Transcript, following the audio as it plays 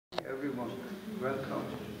Welcome.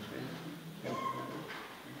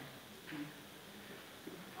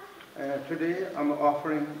 Today I'm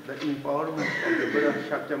offering the empowerment of the Buddha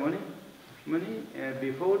Shakyamuni.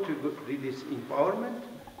 Before to read this empowerment,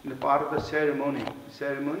 in the part of the ceremony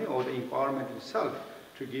or the empowerment itself,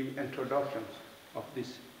 to give introductions of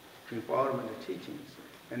this empowerment teachings.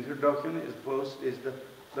 Introduction is first is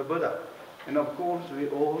the Buddha. And of course we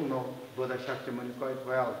all know Buddha Shakyamuni quite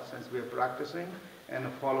well since we are practicing and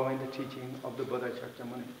following the teaching of the Buddha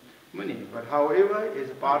Shakyamuni. But however, is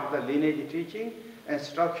part of the lineage teaching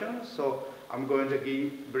instructions, so I'm going to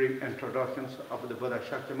give brief introductions of the Buddha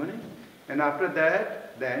Shakyamuni. And after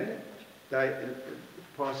that, then,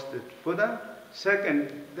 first the Buddha,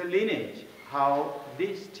 second, the lineage, how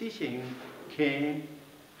this teaching came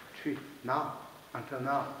to now, until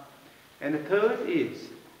now. And the third is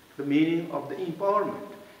the meaning of the empowerment.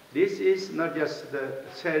 This is not just the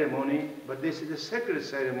ceremony, but this is the sacred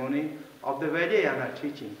ceremony of the Vajrayana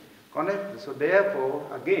teaching. Connected. So therefore,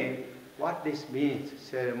 again, what this means,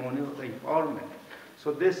 ceremony of the empowerment.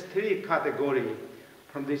 So this three category,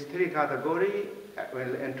 from these three category,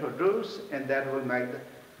 will introduce, and that will make the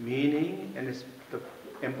meaning and the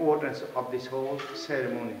importance of this whole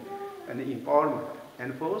ceremony and the empowerment.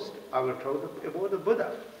 And first, I will talk about the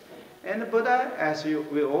Buddha. And the Buddha, as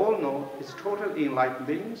we all know, is total enlightened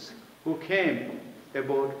beings who came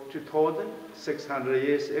about 2,600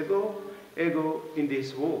 years ago in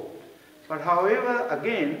this world. But however,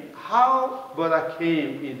 again, how Buddha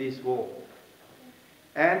came in this world.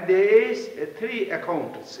 And there is three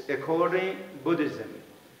accounts according to Buddhism.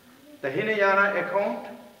 The Hinayana account,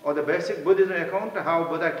 or the basic Buddhism account, how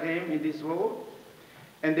Buddha came in this world.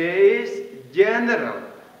 And there is general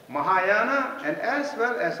Mahayana and as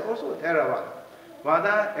well as also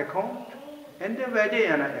Theravada account and the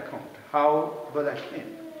Vajrayana account, how Buddha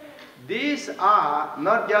came. These are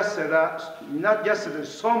not just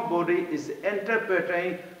somebody is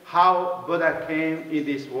interpreting how Buddha came in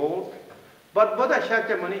this world, but Buddha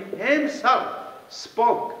Shakyamuni himself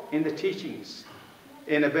spoke in the teachings,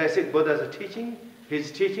 in the basic Buddha's teaching.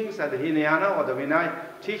 His teachings are the Hinayana or the Vinaya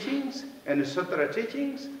teachings, and the Sutra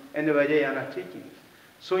teachings, and the Vajrayana teachings.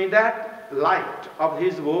 So in that light of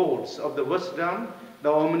his words, of the wisdom,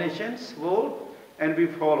 the omniscience word, and we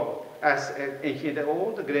follow, as ancient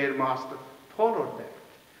old, the great master followed that.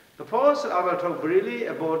 The first I will talk really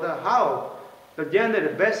about how the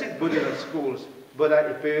general basic Buddhism schools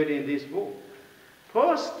Buddha appeared in this world.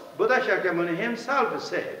 First, Buddha Shakyamuni himself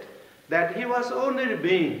said that he was ordinary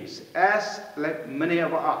beings as like many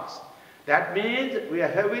of us. That means we are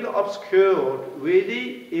heavily obscured with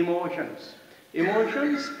the emotions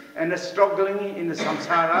and the struggling in the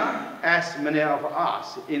samsara as many of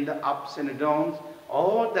us in the ups and downs,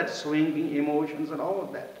 all that swinging emotions and all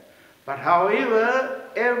of that. But however,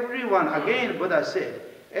 everyone, again Buddha said,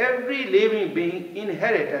 every living being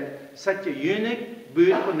inherited such a unique,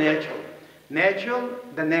 beautiful nature.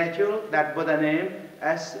 The nature that Buddha named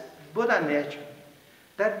as Buddha nature.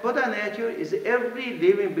 That Buddha nature is every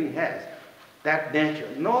living being has that nature.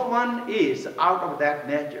 No one is out of that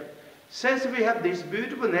nature. Since we have this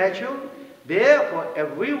beautiful nature, therefore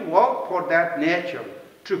if we work for that nature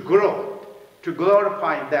to grow, to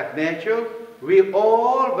glorify that nature, we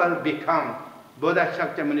all will become, Buddha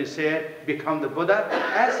Shakyamuni said, become the Buddha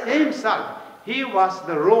as himself. He was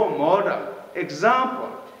the role model,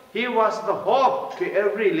 example. He was the hope to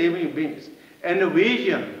every living being, and the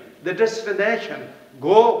vision, the destination,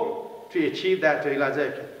 goal to achieve that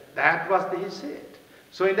realization. That was what he said.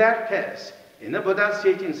 So in that case, in the Buddha's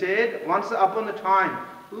teaching said, once upon a time,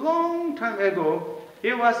 long time ago,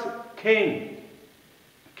 he was king,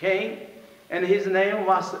 and his name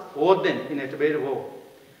was Odin in a Tibetan word.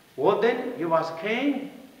 Odin, he was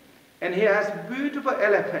king, and he has beautiful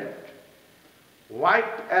elephant,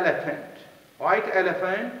 white elephant,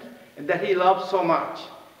 and that he loved so much.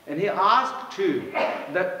 And he asked to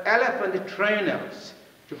the elephant trainers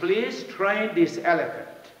to please train this elephant.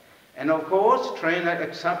 And of course, trainer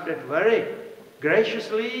accepted very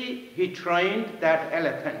graciously. He trained that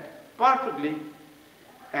elephant perfectly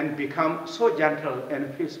and become so gentle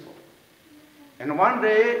and peaceful. And one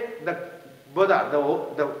day, the Buddha,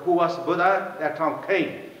 who was Buddha that time,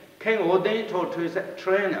 King Odin told to his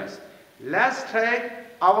trainers, let's take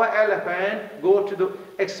our elephant, go to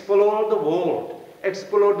explore the world,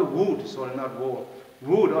 explore the wood, sorry, not world,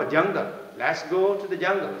 wood or jungle. Let's go to the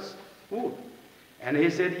jungles, wood. And he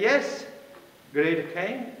said, yes, great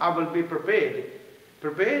king, I will be prepared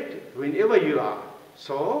whenever you are.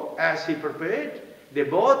 So, as he prepared, they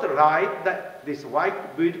both ride this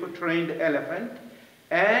white, beautiful trained elephant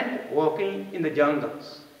and walking in the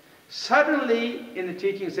jungles. Suddenly, in the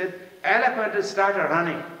teaching said, elephant started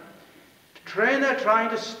running. The trainer trying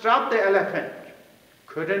to stop the elephant,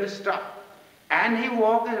 couldn't stop. And he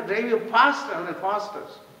walked really faster and faster.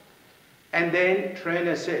 And then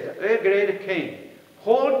trainer said, "A great king,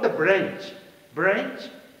 hold the branch. Branch,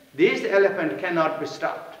 this elephant cannot be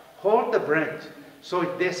stopped. Hold the branch." So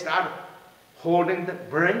they start holding the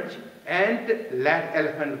branch and let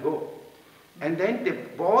elephant go. And then they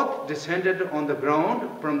both descended on the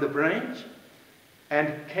ground from the branch.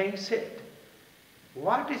 And king said,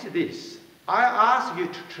 "What is this? I asked you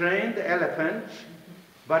to train the elephant,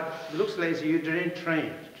 but looks like you didn't train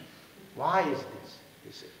it. Why is this?"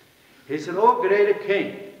 He said. He said, "Oh, great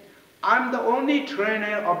king, I'm the only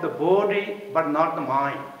trainer of the body, but not the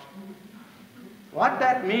mind." What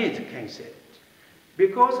that means, king said.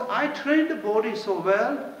 Because I trained the body so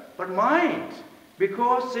well, but mind,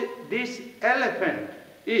 because this elephant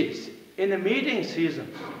is in a meeting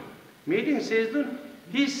season. Meeting season,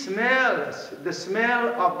 he smells the smell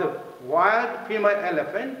of the wild female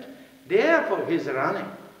elephant, therefore he's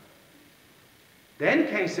running. Then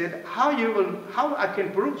king said, how I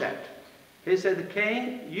can prove that? He said,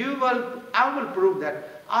 "King, I will prove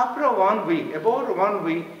that after 1 week, about 1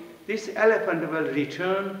 week, this elephant will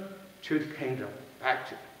return to the kingdom, back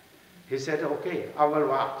to it." He said, "Okay, I will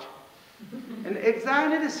watch." And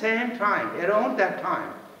exactly the same time, around that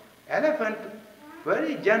time, elephant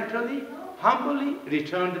very gently, humbly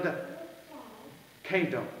returned to the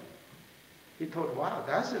kingdom. He thought, wow,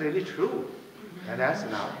 that's really true. And that's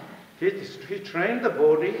now. He trained the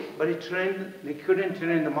body, but he couldn't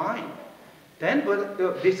train the mind. Then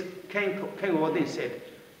this King Odin said,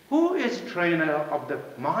 "Who is trainer of the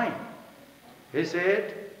mind?" He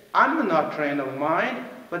said, "I'm not trainer of mind,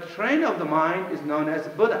 but trainer of the mind is known as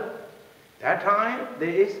Buddha." That time there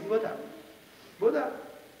is Buddha.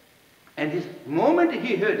 And the moment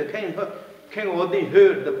he heard, King Odin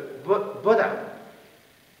heard the Buddha,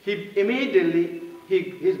 he immediately,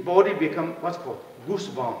 his body became what's called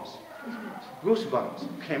goosebumps. Goosebumps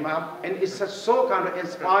came up, and it's so kind of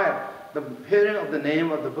inspired, the hearing of the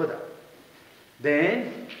name of the Buddha.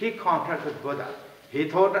 Then he contacted Buddha. He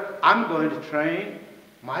thought, "I'm going to train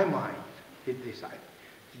my mind," he decided.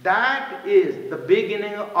 That is the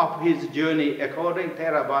beginning of his journey according to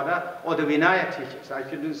Theravada or the Vinaya teachers. I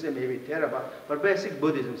shouldn't say maybe Theravada, but basic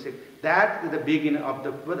Buddhism says that is the beginning of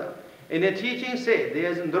the Buddha. In the teaching says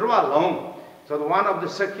there is Nirva Long. So one of the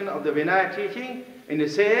section of the Vinaya teaching, and it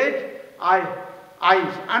said, I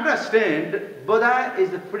understand Buddha is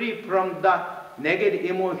free from the negative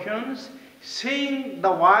emotions, seeing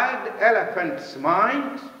the wild elephant's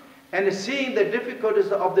mind and seeing the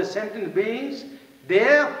difficulties of the sentient beings.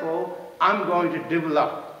 Therefore, I'm going to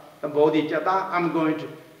develop the bodhicitta. I'm going to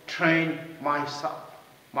train myself,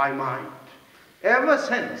 my mind. Ever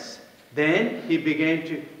since then, he began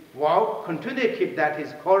to continue to keep that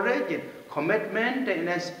his courage and commitment and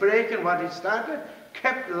inspiration, what he started,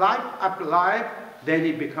 kept life up life, then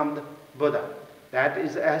he became the Buddha. That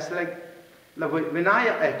is as like the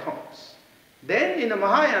Vinaya accounts. Then in the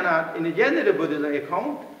Mahayana, in the general Buddhism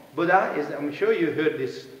account, Buddha is, I'm sure you heard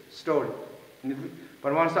this story.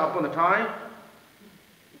 But once upon a time,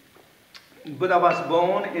 Buddha was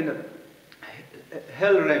born in the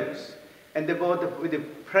hell realms. And they both with a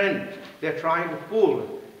friend, they're trying to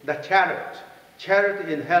pull the chariot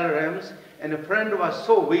in hell realms, and the friend was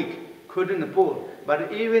so weak, couldn't pull.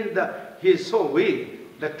 But even he's so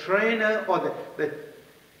weak, the trainer or the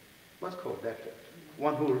what's called that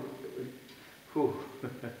one who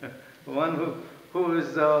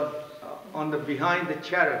is on the behind the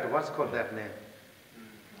chariot, what's called that name?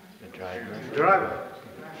 The Driver.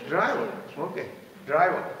 Okay,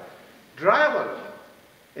 driver.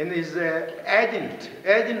 And his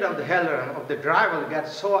agent of the hell realm of the driver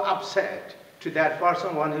gets so upset to that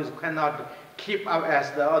person, one who cannot keep up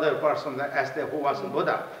as the other person, who wasn't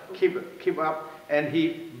Buddha, keep up, and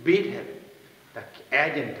he beat him. The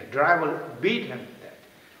agent, the driver, beat him.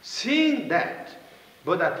 Seeing that,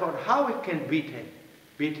 Buddha thought, how he can beat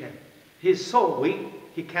him? He's so weak,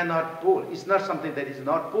 he cannot pull. It's not something that he's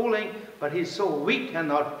not pulling, but he's so weak,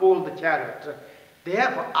 cannot pull the chariot.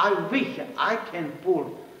 Therefore, I wish I can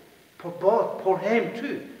pull for him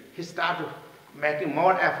too. He started making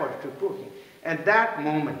more effort to pull him. And that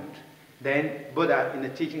moment, then Buddha in the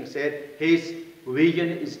teaching said, his vision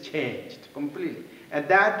is changed completely. And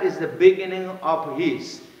that is the beginning of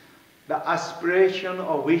the aspiration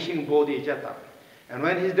of wishing bodhicitta. And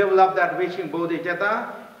when he developed that wishing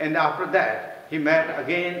bodhicitta, and after that, he met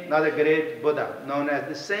again another great Buddha, known as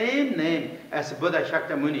the same name as Buddha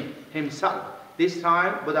Shakyamuni himself. This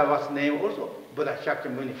time, Buddha was named also Buddha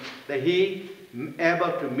Shakyamuni. That he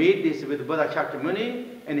able to meet this with Buddha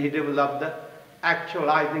Shakyamuni, and he developed the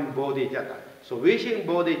actualizing bodhicitta. So wishing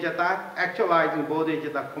bodhicitta, actualizing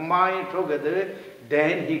bodhicitta combined together,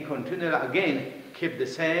 then he continued again, keep the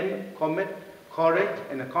same courage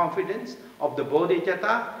and confidence of the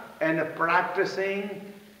bodhicitta and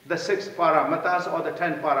practicing the 6 paramatas or the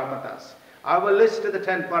 10 paramatas. I will list the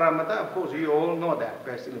 10 paramatas, of course you all know that,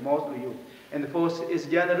 basically most of you. And the first is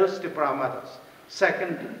generosity paramatas.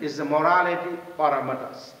 Second is the morality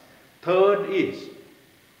paramatas. Third is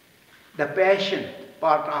the passion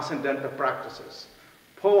for transcendental practices.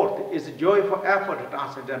 Fourth is joyful effort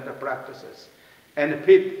transcendental practices. And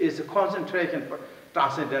fifth is the concentration for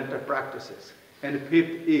transcendental practices. And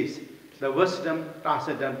fifth is the wisdom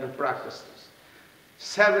transcendental practices.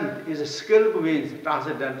 Seventh is skill wins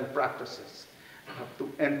transcendental practices.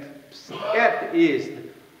 And eighth is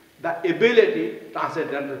the ability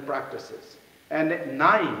transcendental practices. And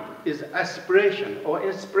ninth is aspiration or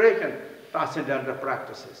inspiration transcendental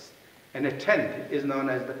practices. And the 10th is known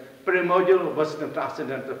as the primordial wisdom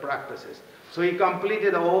transcendental practices. So he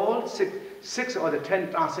completed all six or the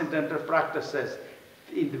 10 transcendental practices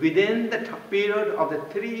within the period of the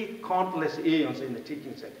 3 countless eons in the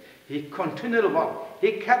teaching set. He continued on.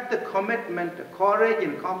 He kept the commitment, the courage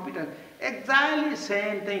and competence, exactly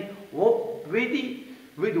same thing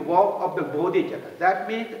with the walk of the bodhicitta. That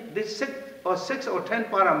means this 6 or 10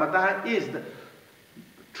 paramata is the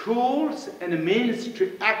tools and means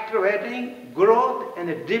to activating growth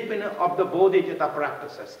and deepening of the bodhicitta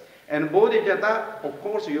practices. And bodhicitta, of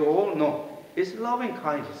course, you all know, is loving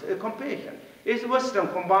kindness, compassion, is wisdom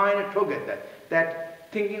combined together. That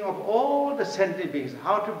thinking of all the sentient beings,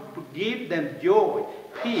 how to give them joy,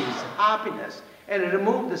 peace, happiness, and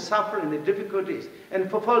remove the suffering, the difficulties, and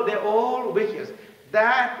fulfill their all wishes.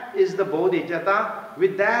 That is the bodhicitta.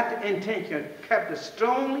 With that intention, kept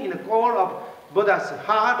strong in the core of Buddha's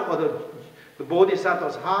heart or the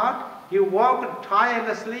bodhisattva's heart, he walked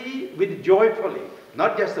tirelessly with joyfully,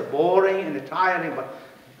 not just boring and tiring,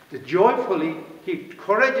 but joyfully, he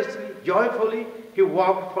courageously, joyfully, he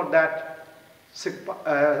walked for that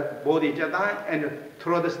bodhicitta and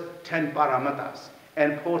through the 10 paramatas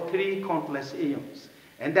and for 3 countless eons.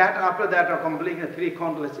 And that after that are completing 3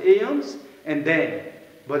 countless eons, and then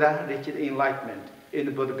Buddha reached enlightenment in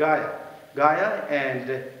the Buddha Gaya,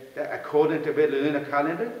 and according to the lunar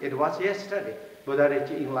calendar, it was yesterday Buddha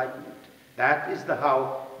reached enlightenment. That is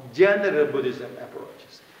how general Buddhism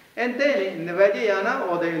approaches. And then in the Vajrayana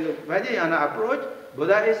or the Vajrayana approach,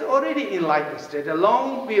 Buddha is already enlightened state,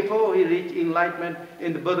 long before he reached enlightenment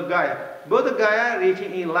in the Buddha Gaya. Buddha Gaya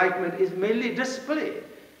reaching enlightenment is merely displayed,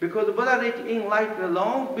 because Buddha reached enlightenment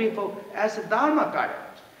long before as a Dharmakaya.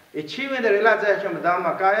 Achieving the realization of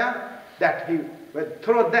Dharmakaya, that he,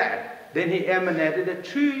 through that, then he emanated the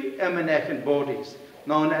 2 emanation bodies,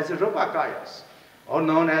 known as the Rupakayas, or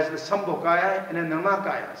known as the Sambhokaya and the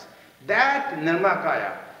Nirmakayas. That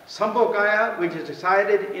Nirmakaya, Sambhokaya, which is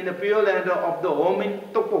resided in the pure land of the Omin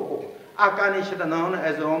Tukpoku, Akanishita known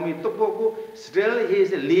as the Omin Tukpoku, still he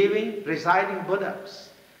is living, residing Buddha.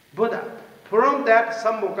 From that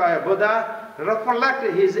Sambhokaya Buddha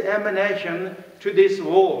reflected his emanation to this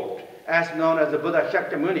world, as known as the Buddha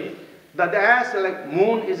Shakyamuni. That as like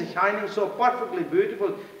moon is shining so perfectly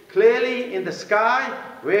beautiful, clearly in the sky,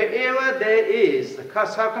 wherever there is the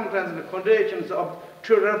circumstances, the conditions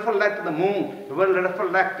to reflect the moon, will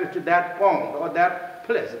reflect to that point or that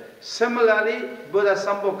place. Similarly, Buddha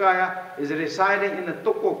Sambhokaya is residing in the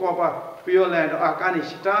Tukpokopa pure land of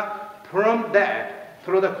Akanishita. From that,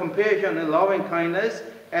 through the compassion and loving kindness,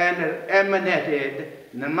 and emanated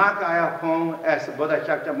Nirmakaya form as Buddha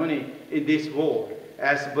Shakyamuni in this world.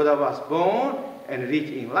 As Buddha was born and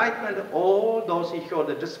reached enlightenment, all those he showed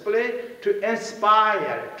the display to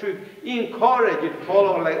inspire, to encourage, to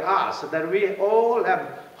follow like us, that we all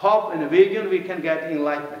have hope and vision we can get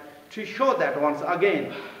enlightenment. To show that once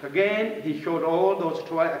again, he showed all those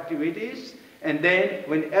 12 activities, and then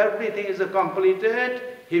when everything is completed,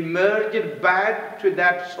 he merged back to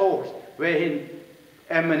that source where he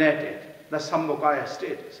emanated, the Sambhokaya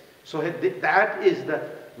status. So that is the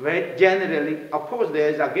way generally, of course there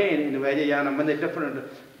is again in Vajrayana many different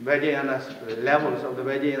Vajrayana levels of the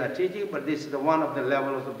Vajrayana teaching, but this is the one of the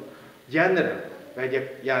levels of general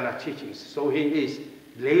Vajrayana teachings. So he is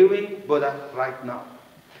living Buddha right now.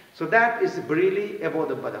 So that is really about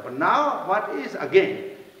the Buddha. But now what is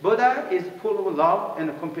again? Buddha is full of love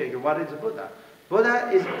and compassion. What is Buddha? Buddha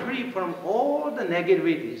is free from all the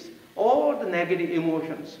negativities, all the negative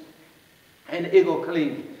emotions, and ego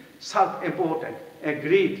clinging, self-important, and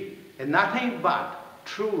greed, and nothing but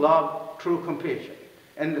true love, true compassion.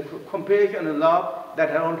 And the compassion and love love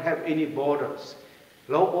that don't have any borders.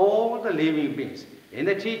 Love all the living beings. In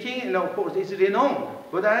the teaching, and of course, it's renowned.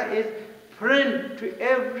 Buddha is friend to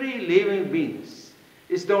every living being.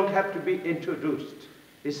 It don't have to be introduced.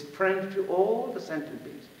 It's friend to all the sentient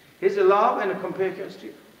beings. His love and compassion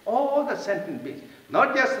to all the sentient beings.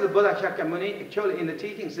 Not just the Buddha Shakyamuni. Actually, in the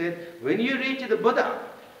teaching said, when you reach the Buddha,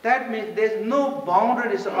 that means there's no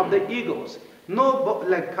boundaries of the egos, no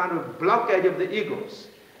kind of blockage of the egos,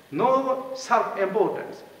 no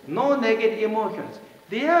self-importance, no negative emotions.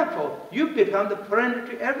 Therefore, you become the friend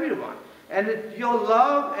to everyone. And your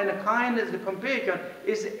love and kindness and compassion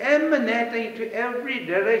is emanating to every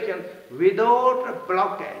direction without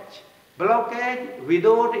blockage. Blockage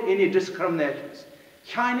without any discriminations.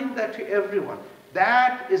 Shining that to everyone.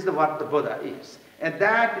 That is what the Buddha is. And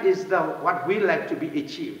that is what we like to be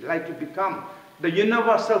achieved, like to become the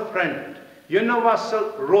universal friend,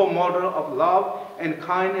 universal role model of love and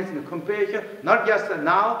kindness and compassion, not just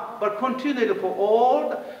now, but continually for all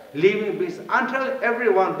the living beings until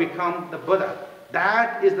everyone becomes the Buddha.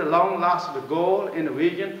 That is the long-lasting goal and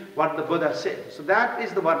vision, what the Buddha said. So that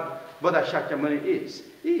is what Buddha Shakyamuni is.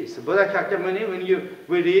 Buddha Shakyamuni, when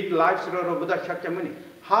we read life story of Buddha Shakyamuni,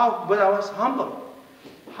 how Buddha was humble,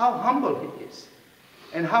 how humble he is,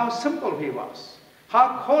 and how simple he was,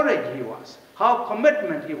 how courage he was, how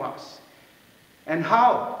commitment he was, and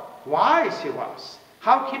how wise he was,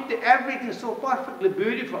 how keep everything so perfectly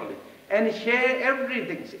beautifully, and share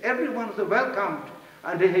everything. Everyone is welcomed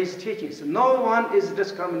under his teachings. No one is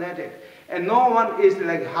discriminated, and no one is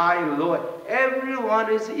like high and low.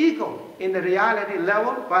 Everyone is equal in the reality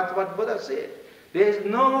level. That's what Buddha said. There is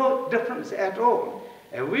no difference at all.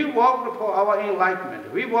 And we worked for our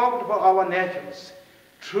enlightenment. We worked for our natures.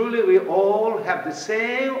 Truly, we all have the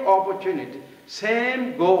same opportunity,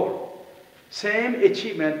 same goal, same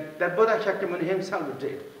achievement that Buddha Shakyamuni himself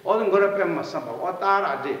did, or Padma Samye or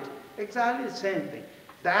Tara did. Exactly the same thing.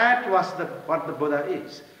 That was what the Buddha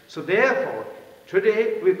is. So therefore,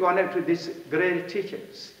 today we connect to these great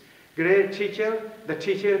teachers. Great teacher, the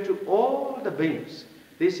teacher to all the beings.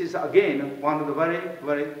 This is again one of the very,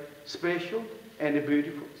 very special and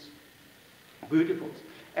beautiful.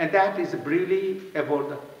 And that is really about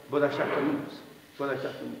the Buddha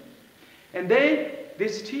Shakyamuni. And then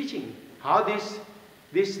this teaching, how this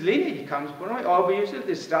lineage comes from, obviously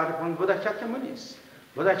this started from Buddha Shakyamuni.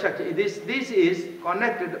 This is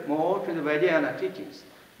connected more to the Vajrayana teachings.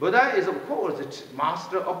 Buddha is, of course, the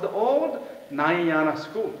master of the old Nayana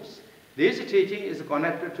schools. This teaching is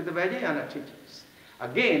connected to the Vajrayana teachings.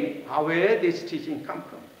 Again, where this teaching comes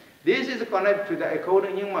from? This is connected to the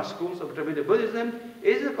according Nyingma schools of Tibetan Buddhism,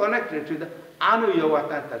 is connected to the Anu Yoga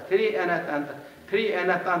Tantra, three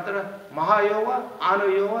Anatantra, Mahayoga,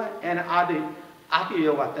 Anu Yoga, and Ati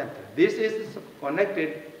Yoga Tantra. This is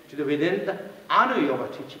connected to the within the Anu Yoga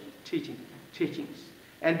teachings.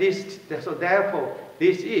 And so therefore,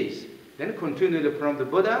 this is then continued from the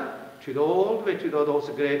Buddha to all the way to those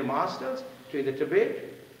great masters to the Tibet.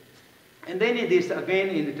 And then in this, again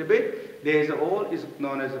in the Tibet, there is all is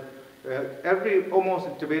known as almost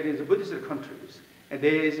in Tibet is Buddhist countries, and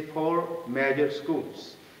there is 4 major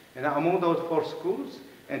schools. And among those 4 schools,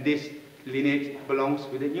 and this lineage belongs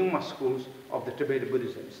with the Nyingma schools of the Tibetan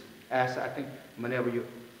Buddhism, as I think many of you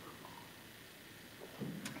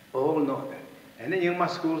all know that. And the Nyingma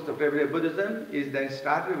schools of Tibetan Buddhism is then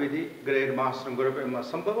started with the great master Guru Padma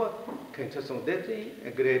Samye Ling,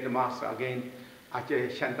 a great master again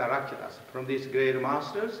Acharya Shantaraksharas, from these great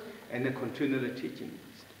masters, and the continual teaching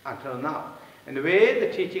until now. And the way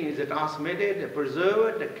the teaching is transmitted,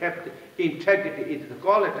 preserved, kept integrity into the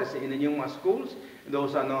qualities in the Nyingma schools,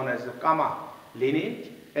 those are known as the Kama lineage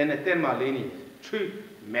and the Tenma lineage, 2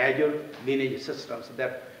 major lineage systems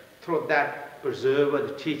that through that preserve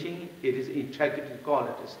the teaching, it is integrity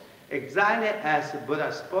qualities. Exactly as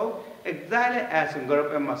Buddha spoke, exactly as Guru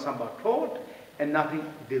Padma Samye taught, and nothing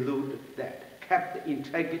diluted that. Kept the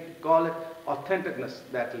integrity, call it authenticness,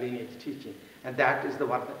 that lineage teaching. And that is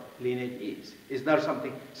what the lineage is. It's not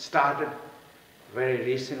something started very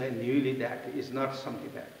recently, newly. That is not something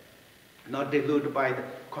that, not diluted by the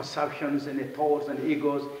conceptions and the thoughts and the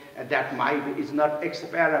egos, and that might be, is not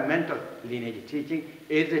experimental lineage teaching.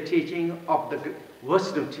 It's the teaching of the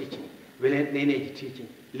wisdom teaching, lineage teaching,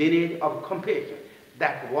 lineage of compassion,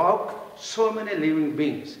 that walk so many living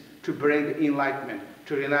beings to bring the enlightenment,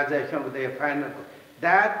 to realization of their final goal.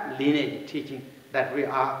 That lineage teaching that we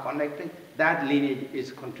are connecting, that lineage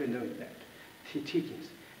is continuing that teachings.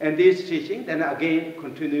 And this teaching then again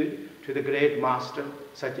continued to the great master,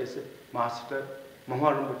 such as Master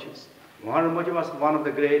Mipham Rinpoche. Mipham Rinpoche was one of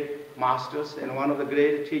the great masters and one of the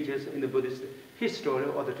great teachers in the Buddhist history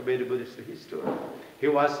of the Tibetan Buddhist history. He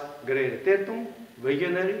was great Tertung,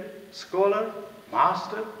 visionary, scholar,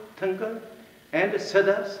 master, thinker, and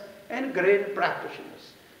siddhas, and great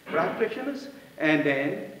practitioners. And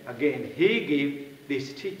then again he gave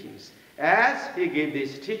these teachings. As he gave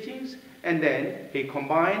these teachings, and then he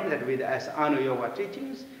combined that with as Anu Yoga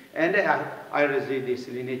teachings, and I received this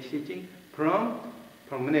lineage teaching from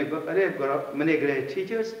many great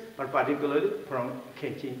teachers, but particularly from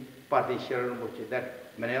Khenpo Rinpoche, that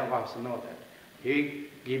many of us know that. He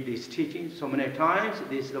gave these teachings so many times.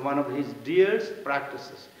 This is one of his dearest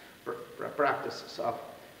practices of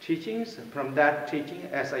teachings. From that teaching,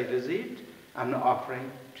 as I received, I'm offering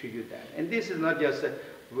to you that. And this is not just,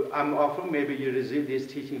 I'm offering, maybe you received this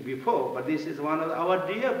teaching before, but this is one of our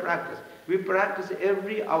dear practice. We practice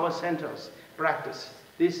every hour centers practice.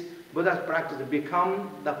 This Buddha's practice become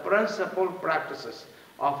the principal practices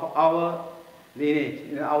of our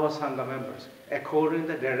lineage, our Sangha members, according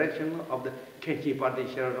to the direction of the Khenpo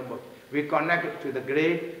Rinpoche. We connect to the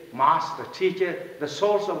great master, teacher, the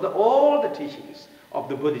source of all the teachings of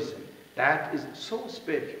the Buddhism. That is so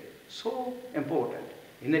special, so important.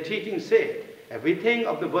 In the teaching said, everything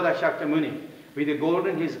of the Buddha Shakyamuni, with the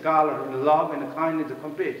golden his color, and love and kindness and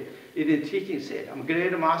compassion, in the teaching said,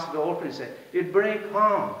 great master often said, it brings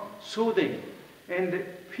calm, soothing, and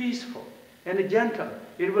peaceful, and gentle.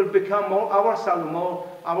 It will become more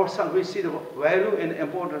ourselves. We see the value and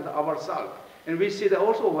importance of ourselves. And we see the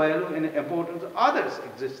also value and importance of others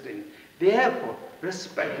existing. Therefore,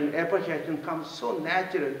 respect and appreciation comes so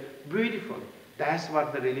naturally, beautifully. That's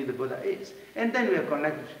what really the Buddha is. And then we are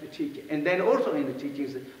connected to the teaching. And then also in the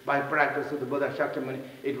teachings, by practice of the Buddha Shakyamuni,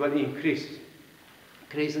 it will increasing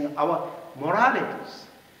our moralities.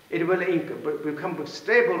 It will become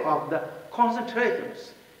stable of the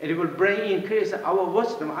concentrations. It will increase our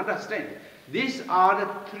wisdom, understanding. These are the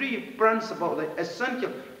three principles, the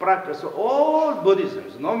essential practice of all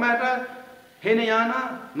Buddhisms, no matter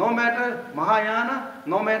Hinayana, no matter Mahayana,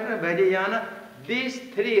 no matter Vajrayana. These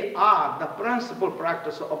three are the principal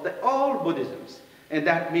practice of all Buddhisms. And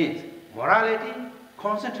that means morality,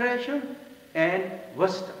 concentration, and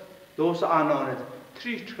wisdom. Those are known as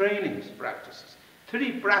three trainings practices.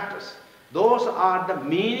 Three practices. Those are the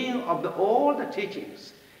meaning of all the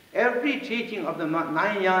teachings. Every teaching of the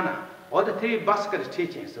nine yana, all the three Bhaskara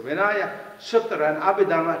teachings, the Vinaya, Sutra, and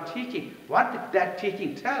Abhidharma teaching, what that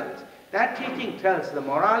teaching tells? That teaching tells the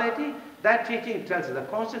morality, that teaching tells the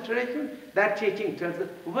concentration, that teaching tells the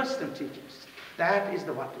wisdom teachings. That is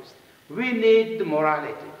the what is. We need the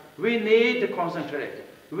morality, we need the concentration,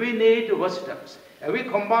 we need the wisdoms. And we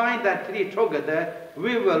combine that three together,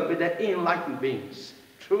 we will be the enlightened beings,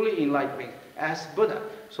 truly enlightened beings, as Buddha.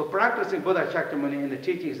 So practicing Buddha Shakyamuni in the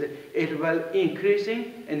teachings, it will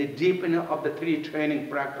increasing and deepening of the three training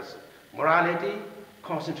practices. Morality,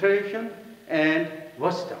 concentration, and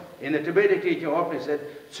wisdom. In the Tibetan teaching often said,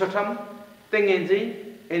 Sutam,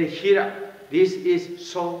 Tengenzi, and Hira. This is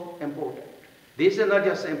so important. This is not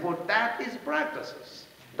just important, that is practices.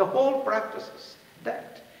 The whole practices,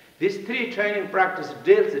 that. These three training practices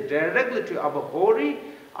deals directly to our body,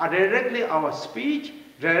 directly our speech,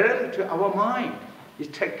 directly to our mind.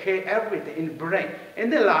 It takes care of everything in brain. In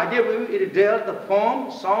the larger view, it deals the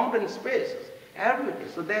form, sound, and spaces. Everything.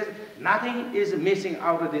 So there's nothing is missing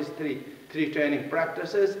out of these three training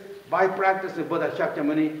practices. By practicing Buddha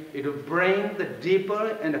Shakyamuni, it will bring the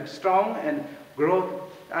deeper and strong and growth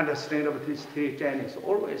understanding of these three trainings.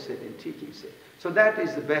 Always said in teaching. So that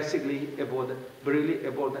is basically about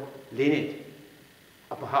the lineage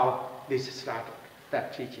of how this started,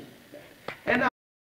 that teaching. And